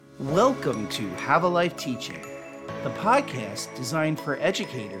Welcome to Have a Life Teaching, the podcast designed for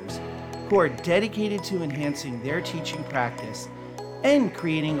educators who are dedicated to enhancing their teaching practice and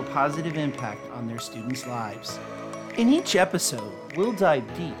creating a positive impact on their students' lives. In each episode, we'll dive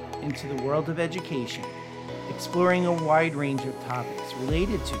deep into the world of education, exploring a wide range of topics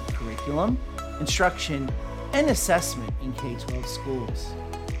related to curriculum, instruction, and assessment in K-12 schools.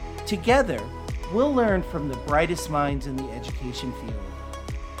 Together, we'll learn from the brightest minds in the education field.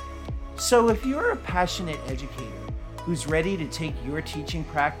 So if you're a passionate educator who's ready to take your teaching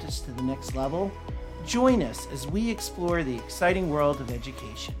practice to the next level, join us as we explore the exciting world of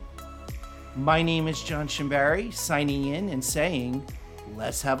education. My name is John Shimbari, signing in and saying,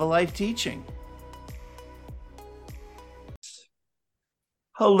 let's have a life teaching.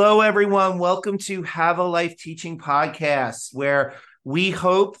 Hello, everyone. Welcome to Have a Life Teaching podcast, where we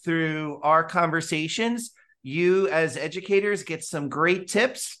hope through our conversations, you as educators get some great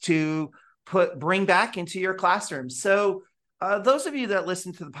tips to bring back into your classroom. So those of you that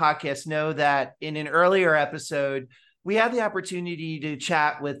listen to the podcast know that in an earlier episode, we had the opportunity to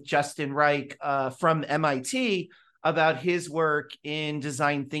chat with Justin Reich from MIT about his work in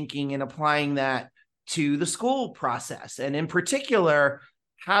design thinking and applying that to the school process. And in particular,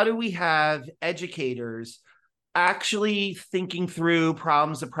 how do we have educators actually thinking through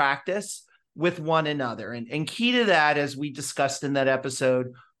problems of practice with one another? And key to that, as we discussed in that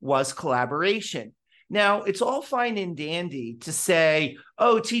episode, was collaboration. Now, it's all fine and dandy to say,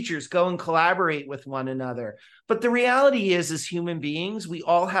 oh, teachers, go and collaborate with one another. But the reality is, as human beings, we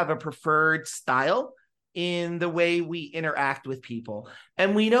all have a preferred style in the way we interact with people.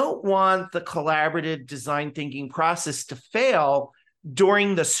 And we don't want the collaborative design thinking process to fail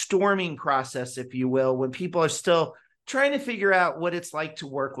during the storming process, if you will, when people are still trying to figure out what it's like to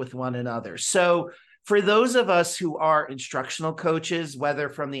work with one another. So for those of us who are instructional coaches, whether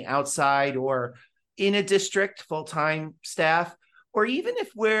from the outside or in a district, full-time staff, or even if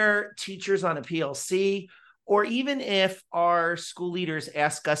we're teachers on a PLC, or even if our school leaders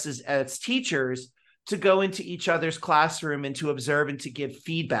ask us as teachers to go into each other's classroom and to observe and to give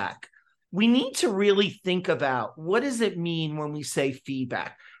feedback, we need to really think about, what does it mean when we say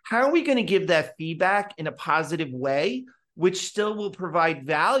feedback? How are we going to give that feedback in a positive way, which still will provide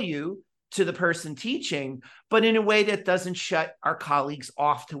value to the person teaching, but in a way that doesn't shut our colleagues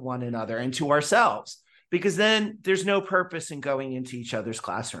off to one another and to ourselves, because then there's no purpose in going into each other's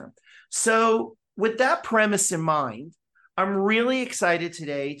classroom. So with that premise in mind, I'm really excited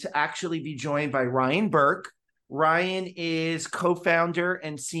today to actually be joined by Ryan Burke. Ryan is co-founder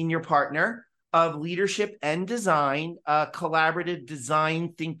and senior partner of Leadership and Design, a collaborative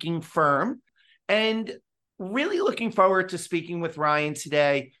design thinking firm. And really looking forward to speaking with Ryan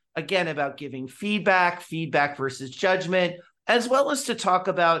today, again, about giving feedback versus judgment, as well as to talk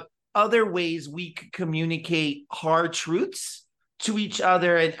about other ways we could communicate hard truths to each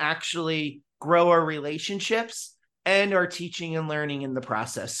other and actually grow our relationships and our teaching and learning in the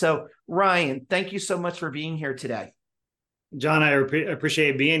process. So Ryan, thank you so much for being here today. John, I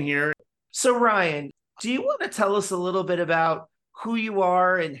appreciate being here. So Ryan, do you want to tell us a little bit about who you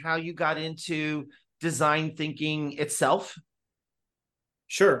are and how you got into design thinking itself?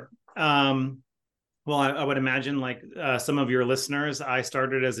 Sure. Well, I would imagine, like some of your listeners, I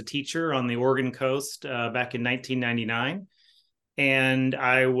started as a teacher on the Oregon coast back in 1999. And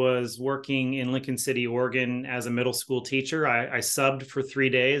I was working in Lincoln City, Oregon as a middle school teacher. I subbed for 3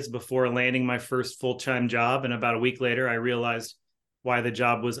 days before landing my first full-time job. And about a week later, I realized why the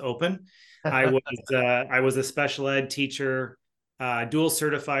job was open. I was a special ed teacher, dual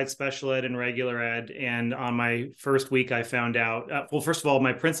certified special ed and regular ed. And on my first week, I found out, well, first of all,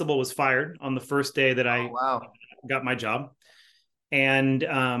 my principal was fired on the first day that I got my job. And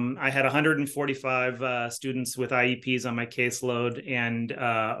I had 145 students with IEPs on my caseload, and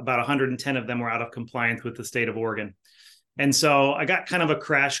about 110 of them were out of compliance with the state of Oregon. And so I got kind of a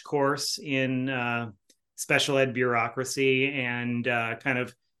crash course in special ed bureaucracy, and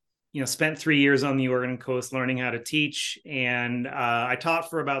spent 3 years on the Oregon coast learning how to teach. And I taught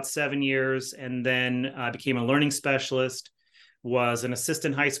for about 7 years, and then became a learning specialist, was an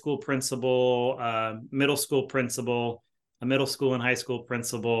assistant high school principal, middle school principal, a middle school and high school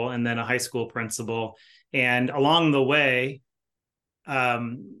principal, and then a high school principal. And along the way,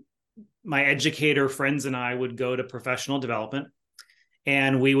 my educator friends and I would go to professional development,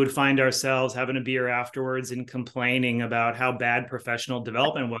 and we would find ourselves having a beer afterwards and complaining about how bad professional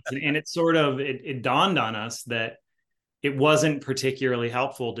development was. And it dawned on us that it wasn't particularly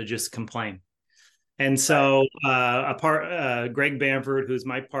helpful to just complain. And so Greg Bamford, who's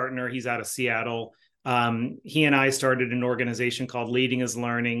my partner, he's out of Seattle, He and I started an organization called Leading is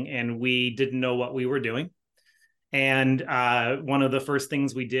Learning, and we didn't know what we were doing. And one of the first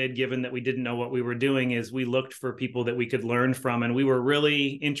things we did, given that we didn't know what we were doing, is we looked for people that we could learn from. And we were really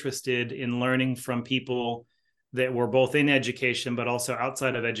interested in learning from people that were both in education, but also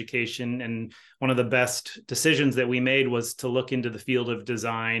outside of education. And one of the best decisions that we made was to look into the field of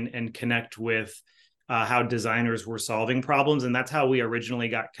design and connect with how designers were solving problems. And that's how we originally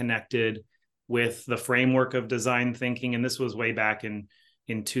got connected with the framework of design thinking. And this was way back in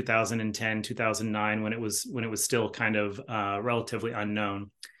 2010, 2009, when it was still kind of relatively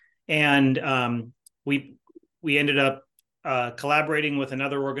unknown. And we ended up collaborating with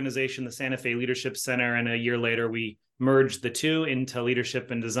another organization, the Santa Fe Leadership Center. And a year later, we merged the two into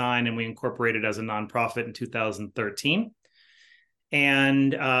leadership and design, and we incorporated as a nonprofit in 2013.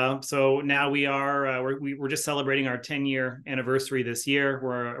 And so now we're just celebrating our 10-year anniversary this year.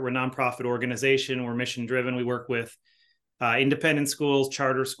 We're a nonprofit organization. We're mission driven. We work with independent schools,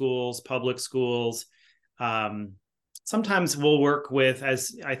 charter schools, public schools. Sometimes we'll work with,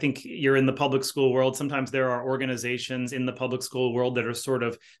 as I think you're in the public school world, sometimes there are organizations in the public school world that are sort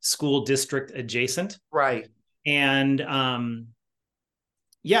of school district adjacent. Right. And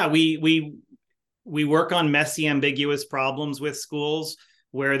we work on messy, ambiguous problems with schools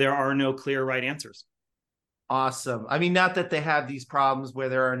where there are no clear right answers. Awesome. I mean, not that they have these problems where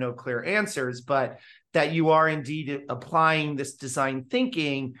there are no clear answers, but that you are indeed applying this design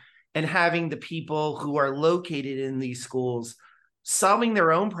thinking and having the people who are located in these schools solving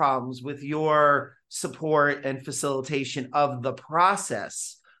their own problems with your support and facilitation of the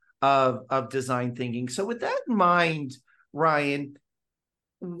process of design thinking. So with that in mind, Ryan,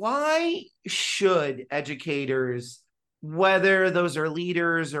 why should educators, whether those are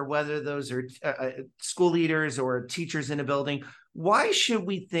leaders or whether those are school leaders or teachers in a building, why should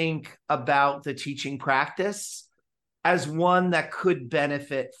we think about the teaching practice as one that could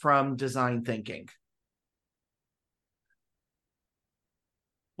benefit from design thinking?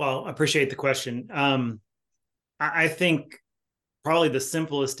 Well, I appreciate the question. I think probably the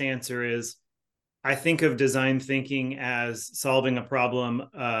simplest answer is I think of design thinking as solving a problem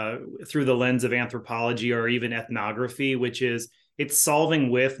through the lens of anthropology or even ethnography, which is it's solving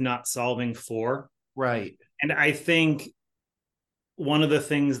with, not solving for. Right. And I think one of the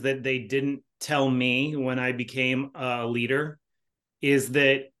things that they didn't tell me when I became a leader is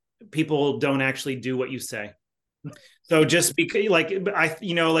that people don't actually do what you say. So just because like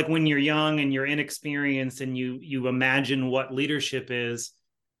when you're young and you're inexperienced and you imagine what leadership is,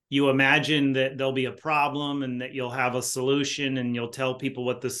 you imagine that there'll be a problem and that you'll have a solution and you'll tell people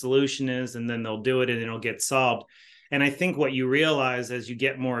what the solution is and then they'll do it and it'll get solved. And I think what you realize as you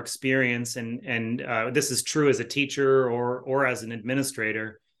get more experience, and this is true as a teacher or as an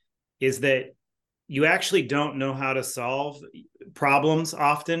administrator, is that you actually don't know how to solve problems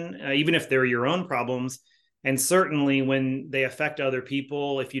often, even if they're your own problems. And certainly when they affect other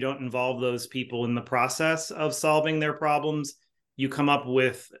people, if you don't involve those people in the process of solving their problems, you come up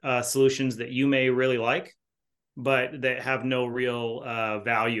with solutions that you may really like, but that have no real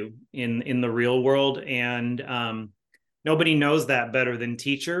value in the real world. And nobody knows that better than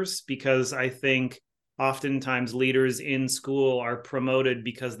teachers, because I think oftentimes leaders in school are promoted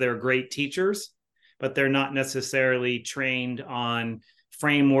because they're great teachers, but they're not necessarily trained on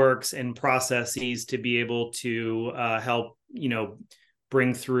frameworks and processes to be able to help,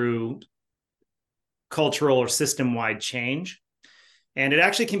 bring through cultural or system-wide change. And it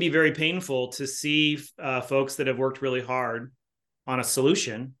actually can be very painful to see folks that have worked really hard on a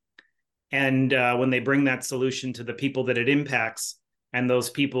solution. And when they bring that solution to the people that it impacts, and those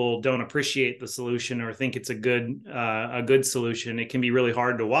people don't appreciate the solution or think it's a good solution, it can be really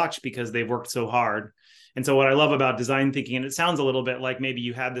hard to watch because they've worked so hard. And so what I love about design thinking, and it sounds a little bit like maybe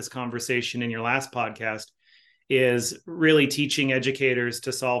you had this conversation in your last podcast, is really teaching educators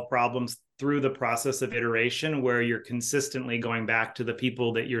to solve problems through the process of iteration, where you're consistently going back to the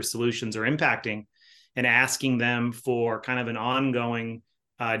people that your solutions are impacting and asking them for kind of an ongoing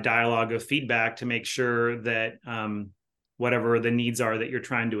dialogue of feedback to make sure that whatever the needs are that you're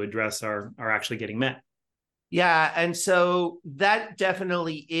trying to address are actually getting met. Yeah. And so that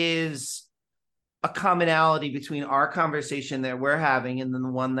definitely is a commonality between our conversation that we're having and then the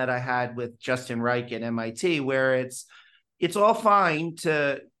one that I had with Justin Reich at MIT, where it's all fine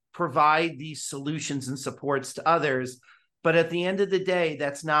to provide these solutions and supports to others, but at the end of the day,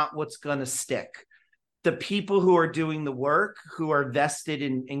 that's not what's going to stick. The people who are doing the work, who are vested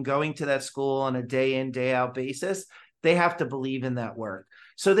in going to that school on a day in, day out basis, they have to believe in that work.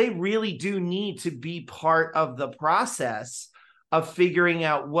 So they really do need to be part of the process of figuring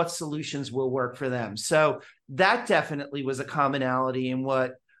out what solutions will work for them. So that definitely was a commonality in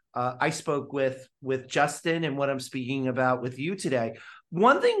what I spoke with Justin and what I'm speaking about with you today.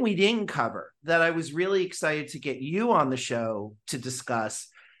 One thing we didn't cover that I was really excited to get you on the show to discuss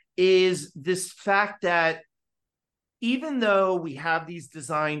is this fact that even though we have these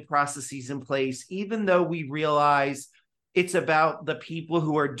design processes in place, even though we realize it's about the people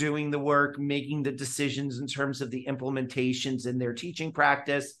who are doing the work, making the decisions in terms of the implementations in their teaching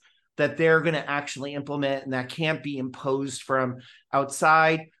practice that they're going to actually implement, and that can't be imposed from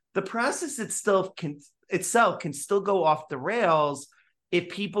outside, the process itself can still go off the rails if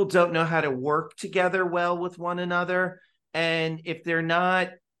people don't know how to work together well with one another, and if they're not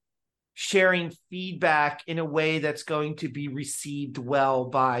sharing feedback in a way that's going to be received well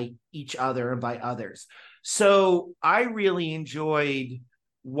by each other and by others. So I really enjoyed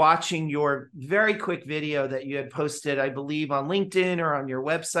watching your very quick video that you had posted, I believe, on LinkedIn or on your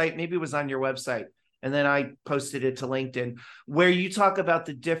website. Maybe it was on your website. And then I posted it to LinkedIn, where you talk about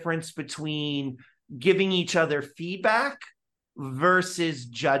the difference between giving each other feedback versus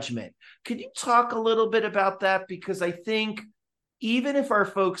judgment. Could you talk a little bit about that? Because I think even if our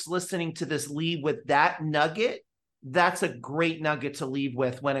folks listening to this leave with that nugget, that's a great nugget to leave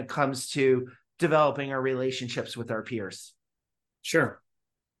with when it comes to developing our relationships with our peers. Sure.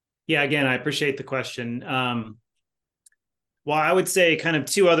 Yeah, again, I appreciate the question. Well, I would say kind of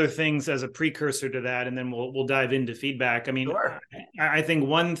two other things as a precursor to that, and then we'll dive into feedback. I mean, sure. I think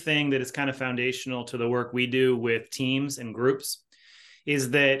one thing that is kind of foundational to the work we do with teams and groups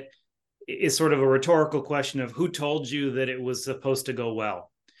is that it's sort of a rhetorical question of who told you that it was supposed to go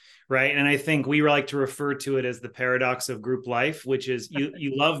well, right? And I think we like to refer to it as the paradox of group life, which is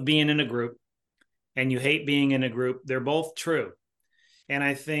you love being in a group and you hate being in a group. They're both true. And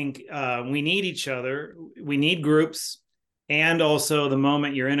I think we need each other. We need groups. And also the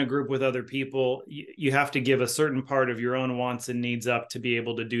moment you're in a group with other people, you have to give a certain part of your own wants and needs up to be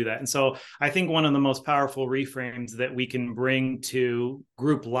able to do that. And so I think one of the most powerful reframes that we can bring to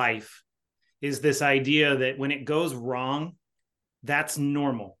group life is this idea that when it goes wrong, that's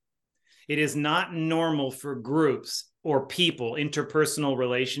normal. It is not normal for groups or people, interpersonal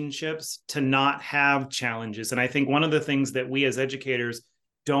relationships, to not have challenges. And I think one of the things that we as educators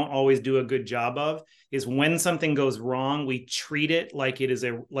don't always do a good job of is when something goes wrong, we treat it like it's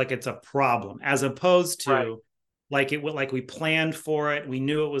a problem, as opposed to like we planned for it, we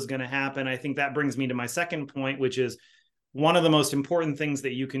knew it was going to happen. I think that brings me to my second point, which is one of the most important things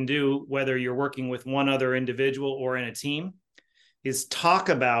that you can do, whether you're working with one other individual or in a team, is talk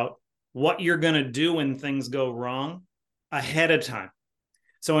about what you're going to do when things go wrong ahead of time.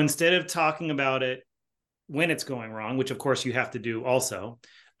 So instead of talking about it when it's going wrong, which of course you have to do also,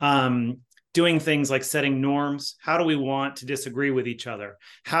 doing things like setting norms. How do we want to disagree with each other?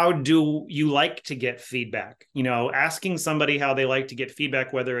 How do you like to get feedback? You know, asking somebody how they like to get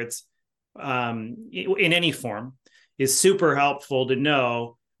feedback, whether it's in any form, is super helpful to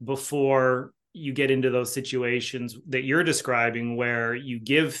know before you get into those situations that you're describing where you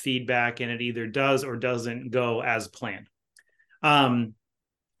give feedback and it either does or doesn't go as planned.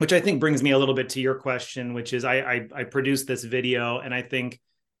 Which I think brings me a little bit to your question, which is I produced this video, and I think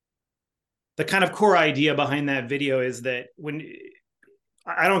the kind of core idea behind that video is that when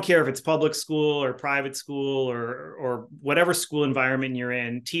I don't care if it's public school or private school or whatever school environment you're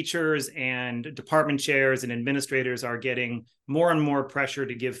in, teachers and department chairs and administrators are getting more and more pressure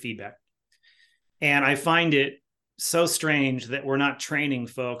to give feedback. And I find it so strange that we're not training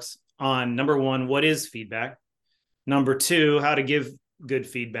folks on, number one, what is feedback? Number two, how to give good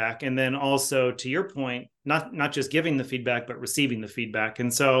feedback. And then also, to your point, not just giving the feedback, but receiving the feedback.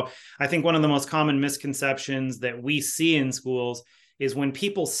 And so I think one of the most common misconceptions that we see in schools is when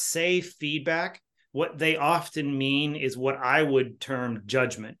people say feedback, what they often mean is what I would term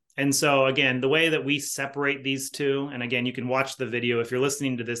judgment. And so again, the way that we separate these two, and again, you can watch the video if you're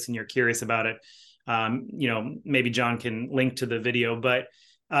listening to this and you're curious about it. Maybe John can link to the video, but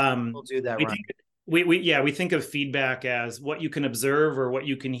we'll do that. We think of feedback as what you can observe or what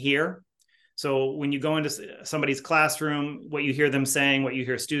you can hear. So when you go into somebody's classroom, what you hear them saying, what you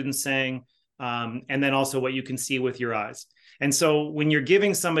hear students saying, and then also what you can see with your eyes. And so when you're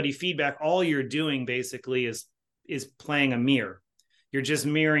giving somebody feedback, all you're doing basically is playing a mirror. You're just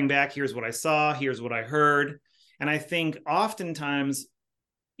mirroring back, here's what I saw, here's what I heard. And I think oftentimes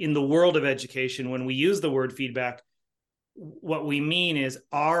in the world of education, when we use the word feedback, what we mean is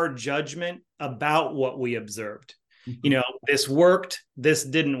our judgment about what we observed. Mm-hmm. You know, this worked, this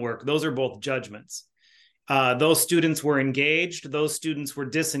didn't work. Those are both judgments. Those students were engaged, those students were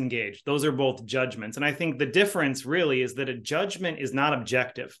disengaged. Those are both judgments. And I think the difference really is that a judgment is not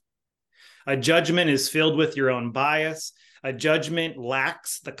objective. A judgment is filled with your own bias. A judgment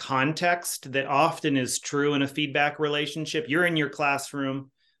lacks the context that often is true in a feedback relationship. You're in your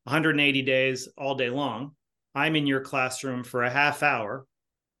classroom 180 days all day long. I'm in your classroom for a half hour,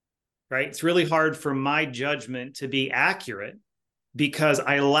 right? It's really hard for my judgment to be accurate because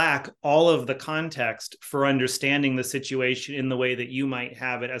I lack all of the context for understanding the situation in the way that you might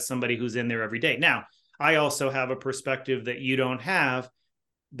have it as somebody who's in there every day. Now, I also have a perspective that you don't have,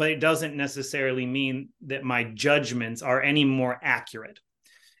 but it doesn't necessarily mean that my judgments are any more accurate.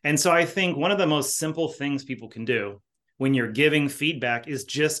 And so I think one of the most simple things people can do when you're giving feedback is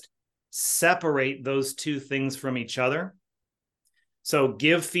just separate those two things from each other. So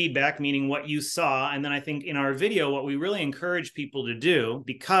give feedback, meaning what you saw. And then I think in our video, what we really encourage people to do,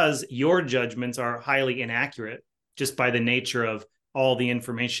 because your judgments are highly inaccurate just by the nature of all the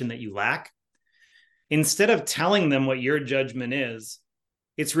information that you lack, instead of telling them what your judgment is,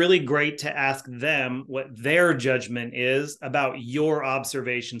 it's really great to ask them what their judgment is about your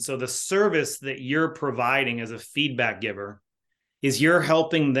observation. So the service that you're providing as a feedback giver is you're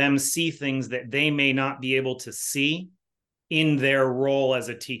helping them see things that they may not be able to see in their role as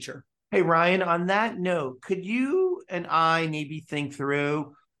a teacher. Hey, Ryan, on that note, could you and I maybe think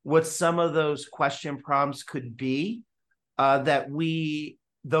through what some of those question prompts could be that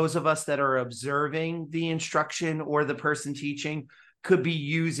those of us that are observing the instruction or the person teaching could be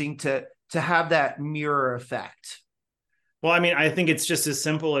using to have that mirror effect? Well, I mean, I think it's just as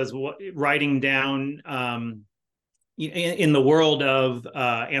simple as writing down in the world of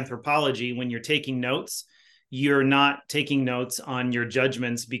anthropology, when you're taking notes, you're not taking notes on your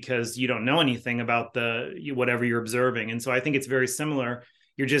judgments because you don't know anything about whatever you're observing. And so I think it's very similar.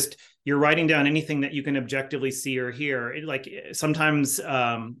 You're writing down anything that you can objectively see or hear. Sometimes,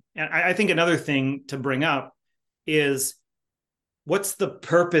 and I think another thing to bring up is, what's the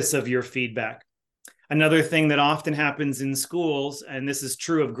purpose of your feedback? Another thing that often happens in schools, and this is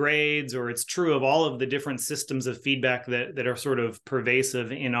true of grades, or it's true of all of the different systems of feedback that are sort of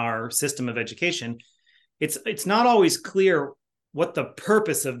pervasive in our system of education, it's not always clear what the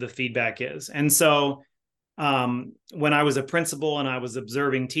purpose of the feedback is. And so when I was a principal and I was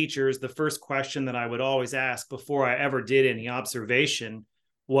observing teachers, the first question that I would always ask before I ever did any observation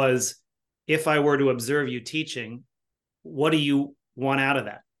was, if I were to observe you teaching, what do you want out of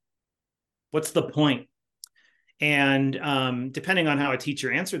that? What's the point? And depending on how a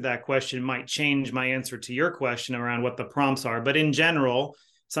teacher answered that question might change my answer to your question around what the prompts are. But in general,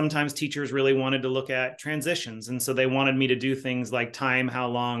 sometimes teachers really wanted to look at transitions. And so they wanted me to do things like time how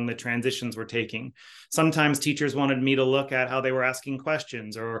long the transitions were taking. Sometimes teachers wanted me to look at how they were asking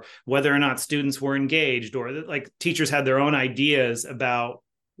questions, or whether or not students were engaged, or like teachers had their own ideas about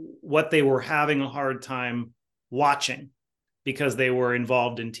what they were having a hard time watching because they were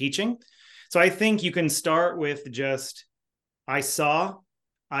involved in teaching. So I think you can start with just, I saw,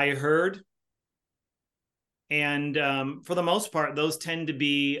 I heard. And for the most part, those tend to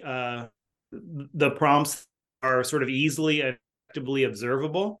be the prompts are sort of easily, effectively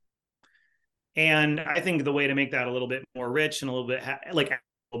observable. And I think the way to make that a little bit more rich and a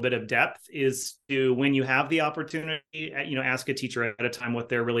little bit of depth is to, when you have the opportunity, ask a teacher at a time what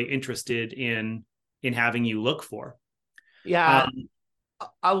they're really interested in having you look for. Yeah,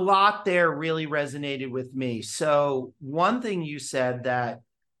 a lot there really resonated with me. So one thing you said that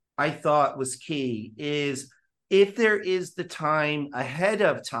I thought was key is, if there is the time ahead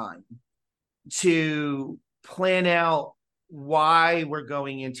of time to plan out why we're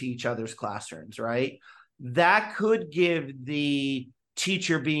going into each other's classrooms, right? That could give the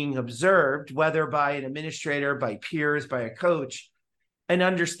teacher being observed, whether by an administrator, by peers, by a coach, an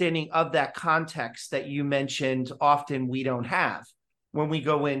understanding of that context that you mentioned often we don't have when we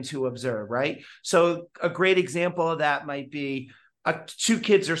go in to observe, right? So a great example of that might be, two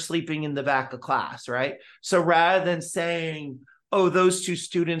kids are sleeping in the back of class, right? So rather than saying, oh, those two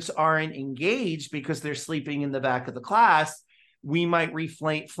students aren't engaged because they're sleeping in the back of the class, we might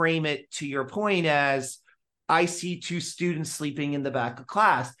reframe it, to your point, as, I see two students sleeping in the back of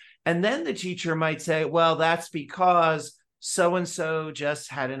class. And then the teacher might say, well, that's because so-and-so just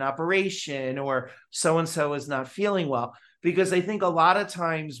had an operation, or so-and-so is not feeling well. Because I think a lot of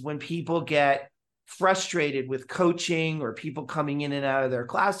times when people get frustrated with coaching or people coming in and out of their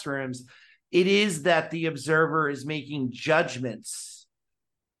classrooms, it is that the observer is making judgments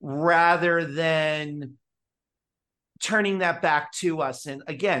rather than turning that back to us. And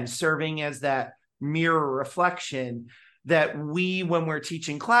again, serving as that mirror reflection that we, when we're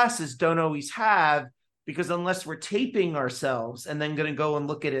teaching classes, don't always have because unless we're taping ourselves and then going to go and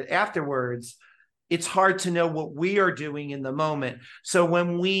look at it afterwards, it's hard to know what we are doing in the moment. So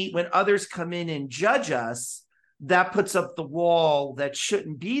when others come in and judge us, that puts up the wall that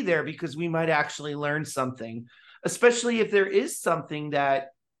shouldn't be there, because we might actually learn something, especially if there is something that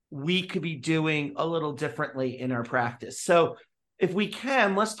we could be doing a little differently in our practice. So if we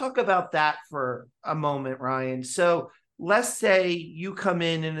can, let's talk about that for a moment, Ryan. So let's say you come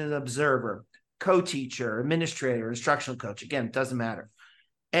in as an observer, co-teacher, administrator, instructional coach. Again, it doesn't matter.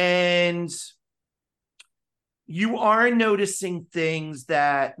 And you are noticing things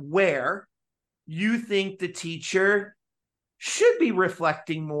that where you think the teacher should be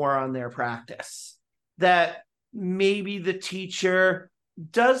reflecting more on their practice, that maybe the teacher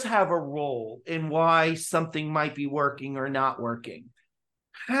does have a role in why something might be working or not working.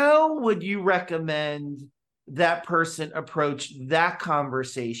 How would you recommend that person approach that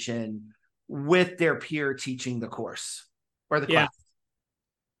conversation with their peer teaching the course or the class?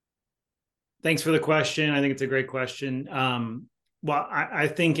 Thanks for the question. I think it's a great question. Well, I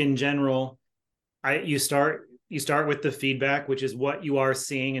think in general, you start with the feedback, which is what you are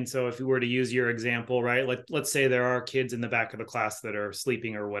seeing. And so if we were to use your example, right, let's say there are kids in the back of the class that are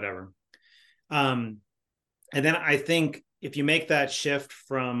sleeping or whatever. And then I think if you make that shift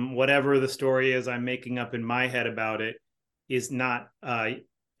from whatever the story is I'm making up in my head about it is not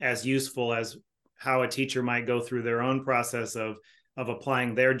as useful as how a teacher might go through their own process of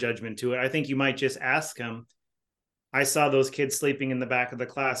applying their judgment to it. I think you might just ask them, I saw those kids sleeping in the back of the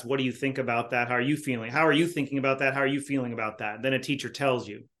class. What do you think about that? How are you feeling? How are you thinking about that? How are you feeling about that? Then a teacher tells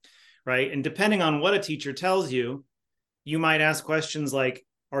you, right? And depending on what a teacher tells you, you might ask questions like,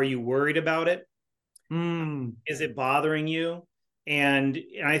 are you worried about it? Is it bothering you? And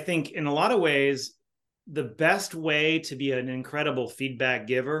I think in a lot of ways, the best way to be an incredible feedback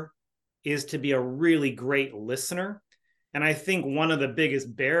giver is to be a really great listener. And I think one of the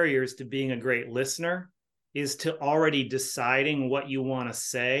biggest barriers to being a great listener is to already deciding what you want to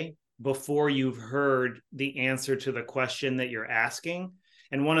say before you've heard the answer to the question that you're asking.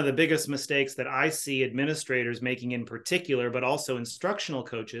 And one of the biggest mistakes that I see administrators making in particular, but also instructional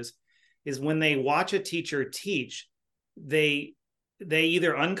coaches, is when they watch a teacher teach, they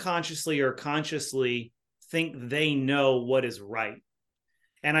either unconsciously or consciously think they know what is right.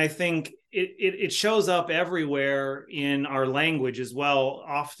 And I think it shows up everywhere in our language as well.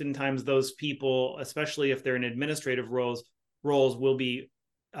 Oftentimes those people, especially if they're in administrative roles will be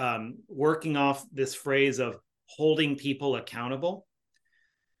working off this phrase of holding people accountable.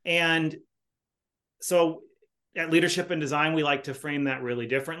 And so at Leadership and Design, we like to frame that really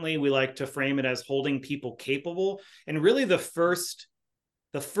differently. We like to frame it as holding people capable. And really the first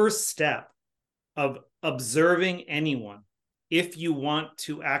step of observing anyone, if you want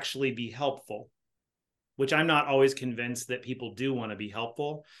to actually be helpful, which I'm not always convinced that people do want to be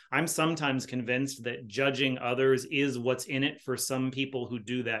helpful. I'm sometimes convinced that judging others is what's in it for some people who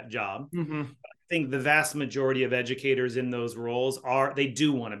do that job. I think the vast majority of educators in those roles they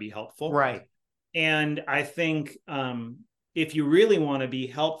do want to be helpful. Right. And I think if you really want to be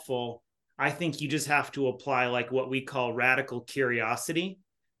helpful, I think you just have to apply like what we call radical curiosity.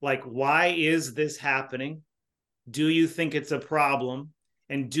 Like, why is this happening? Do you think it's a problem?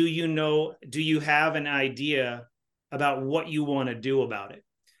 And do you have an idea about what you want to do about it?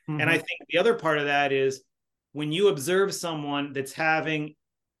 And I think the other part of that is when you observe someone that's having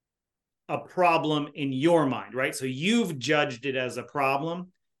a problem in your mind, right? So you've judged it as a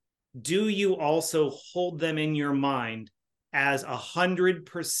problem. Do you also hold them in your mind as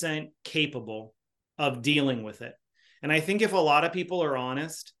 100% capable of dealing with it? And I think if a lot of people are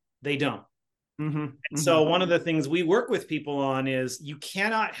honest, they don't. So one of the things we work with people on is you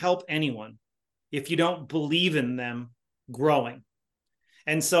cannot help anyone if you don't believe in them growing.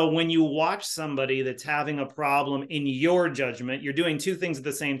 And so when you watch somebody that's having a problem in your judgment, you're doing two things at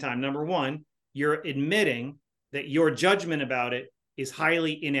the same time. Number one, you're admitting that your judgment about it is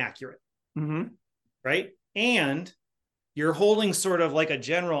highly inaccurate, right? And you're holding sort of like a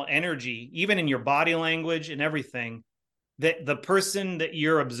general energy, even in your body language and everything, that the person that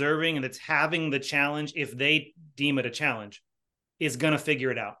you're observing and that's having the challenge, if they deem it a challenge, is going to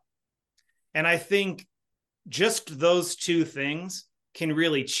figure it out. And I think just those two things can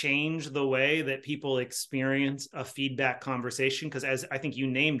really change the way that people experience a feedback conversation. Because as I think you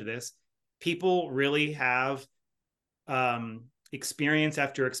named this, people really have experience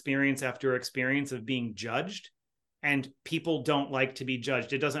after experience after experience of being judged. And people don't like to be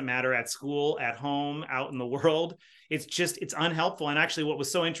judged. It doesn't matter at school, at home, out in the world. It's unhelpful. And actually what was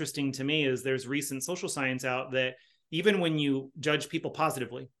so interesting to me is there's recent social science out that even when you judge people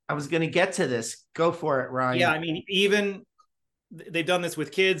positively. I was going to get to this. Go for it, Ryan. Yeah, I mean, even they've done this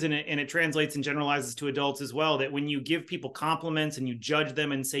with kids, and it translates and generalizes to adults as well, that when you give people compliments and you judge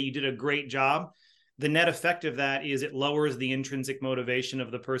them and say you did a great job, the net effect of that is it lowers the intrinsic motivation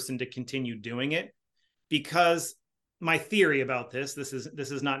of the person to continue doing it. Because my theory about this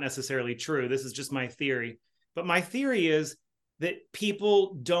is not necessarily true. This is just my theory. But my theory is that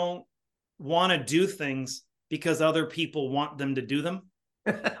people don't want to do things because other people want them to do them.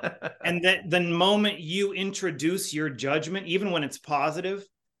 And that the moment you introduce your judgment, even when it's positive,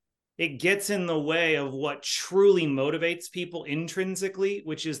 it gets in the way of what truly motivates people intrinsically,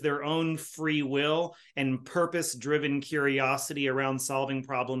 which is their own free will and purpose-driven curiosity around solving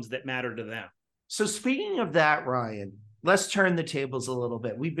problems that matter to them. So speaking of that, Ryan, let's turn the tables a little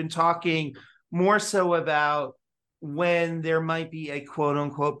bit. We've been talking more so about when there might be a quote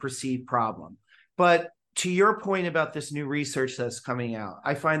unquote perceived problem. But to your point about this new research that's coming out,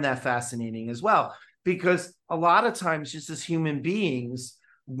 I find that fascinating as well, because a lot of times just as human beings,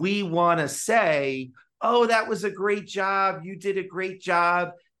 we want to say, oh, that was a great job. You did a great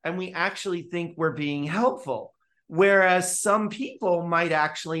job. And we actually think we're being helpful. Whereas some people might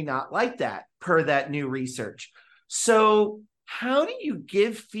actually not like that per that new research. So how do you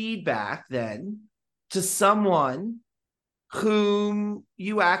give feedback then to someone whom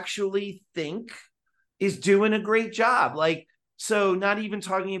you actually think is doing a great job? Like, so not even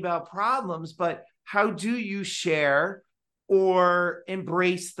talking about problems, but how do you share or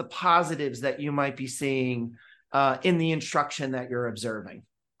embrace the positives that you might be seeing in the instruction that you're observing?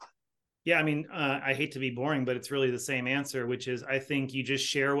 Yeah, I mean, I hate to be boring, but it's really the same answer, which is I think you just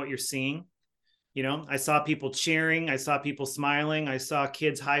share what you're seeing. You know, I saw people cheering. I saw people smiling. I saw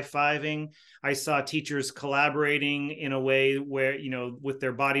kids high-fiving. I saw teachers collaborating in a way where, you know, with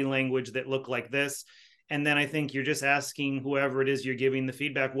their body language that looked like this. And then I think you're just asking whoever it is you're giving the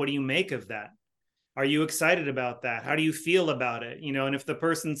feedback, what do you make of that? Are you excited about that? How do you feel about it? You know, and if the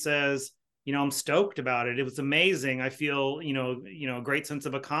person says, you know, I'm stoked about it, it was amazing, I feel, you know, a great sense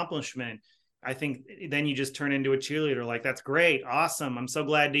of accomplishment, I think then you just turn into a cheerleader, like, that's great, awesome, I'm so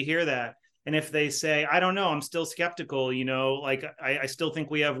glad to hear that. And if they say, I don't know, I'm still skeptical, you know, like I still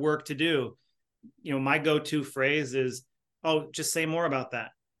think we have work to do, you know, my go-to phrase is, oh, just say more about that.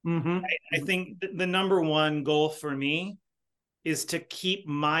 Mm-hmm. I think the number one goal for me is to keep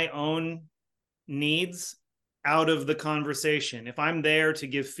my own needs out of the conversation. If I'm there to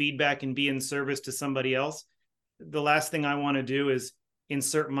give feedback and be in service to somebody else, the last thing I want to do is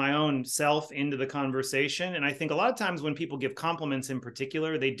insert my own self into the conversation. And I think a lot of times when people give compliments in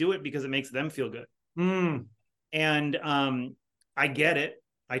particular, they do it because it makes them feel good. And I get it.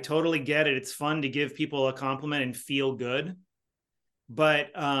 I totally get it. It's fun to give people a compliment and feel good. But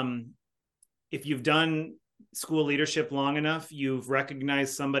if you've done school leadership long enough, you've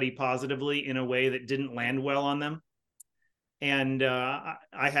recognized somebody positively in a way that didn't land well on them. And I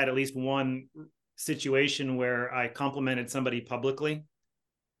had at least one situation where I complimented somebody publicly,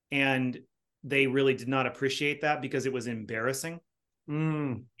 and they really did not appreciate that because it was embarrassing.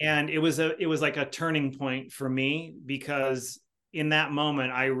 And it was like a turning point for me, because in that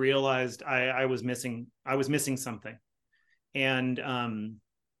moment I realized I was missing something. And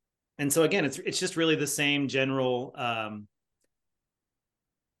so again, it's just really the same general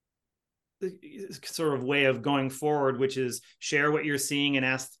sort of way of going forward, which is share what you're seeing and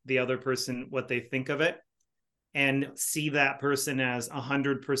ask the other person what they think of it, and see that person as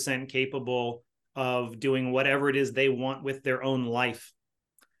 100% capable of doing whatever it is they want with their own life.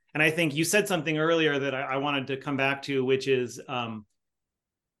 And I think you said something earlier that I wanted to come back to, which is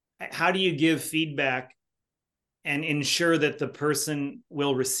how do you give feedback and ensure that the person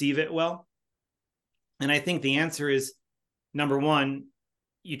will receive it well? And I think the answer is, number one,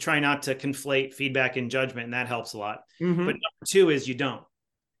 you try not to conflate feedback and judgment, and that helps a lot. But number two is you don't.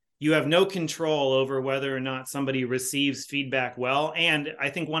 You have no control over whether or not somebody receives feedback well. And I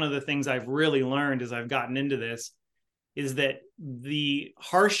think one of the things I've really learned as I've gotten into this is that the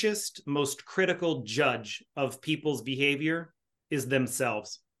harshest, most critical judge of people's behavior is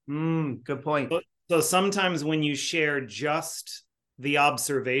themselves. Good point. So sometimes when you share just the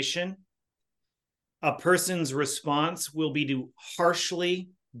observation, a person's response will be to harshly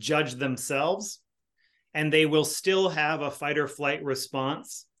judge themselves, and they will still have a fight or flight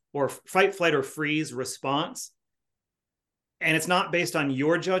response, or fight, flight, or freeze response. And it's not based on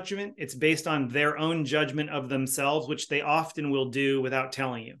your judgment. It's based on their own judgment of themselves, which they often will do without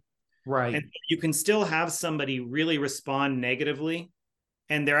telling you. Right. And you can still have somebody really respond negatively,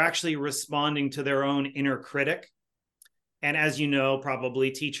 and they're actually responding to their own inner critic. And as you know, probably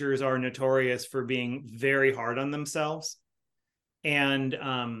teachers are notorious for being very hard on themselves. And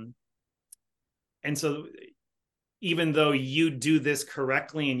so even though you do this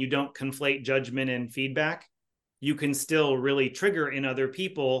correctly and you don't conflate judgment and feedback, you can still really trigger in other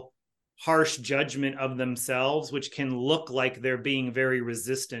people harsh judgment of themselves, which can look like they're being very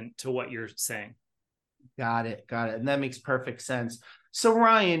resistant to what you're saying. Got it. And that makes perfect sense. So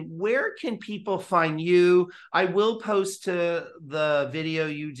Ryan, where can people find you? I will post to the video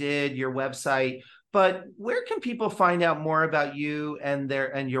you did, your website, but where can people find out more about you and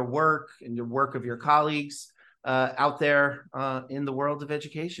your work of your colleagues out there in the world of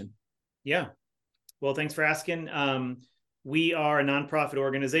education? Yeah. Well, thanks for asking. We are a nonprofit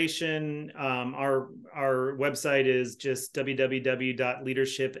organization. Our website is just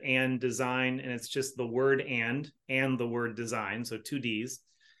www.leadershipanddesign, and it's just the word and the word design, so 2 Ds,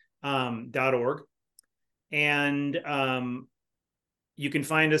 .org. And you can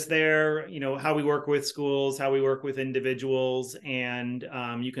find us there, how we work with schools, how we work with individuals, and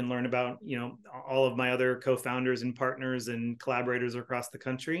you can learn about, all of my other co-founders and partners and collaborators across the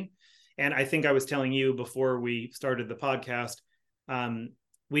country. And I think I was telling you before we started the podcast,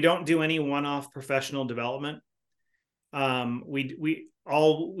 we don't do any one-off professional development. We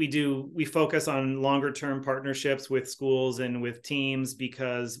focus on longer-term partnerships with schools and with teams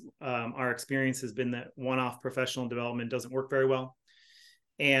because our experience has been that one-off professional development doesn't work very well.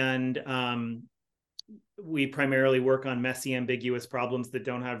 And we primarily work on messy, ambiguous problems that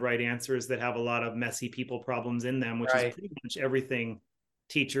don't have right answers, that have a lot of messy people problems in them, which is pretty much everything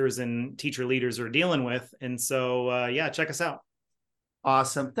teachers and teacher leaders are dealing with. And so, check us out.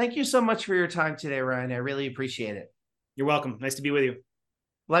 Awesome. Thank you so much for your time today, Ryan. I really appreciate it. You're welcome. Nice to be with you.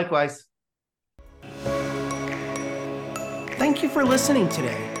 Likewise. Thank you for listening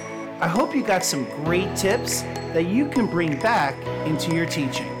today. I hope you got some great tips that you can bring back into your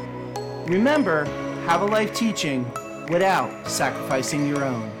teaching. Remember, have a life teaching without sacrificing your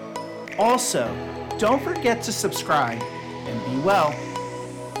own. Also, don't forget to subscribe and be well.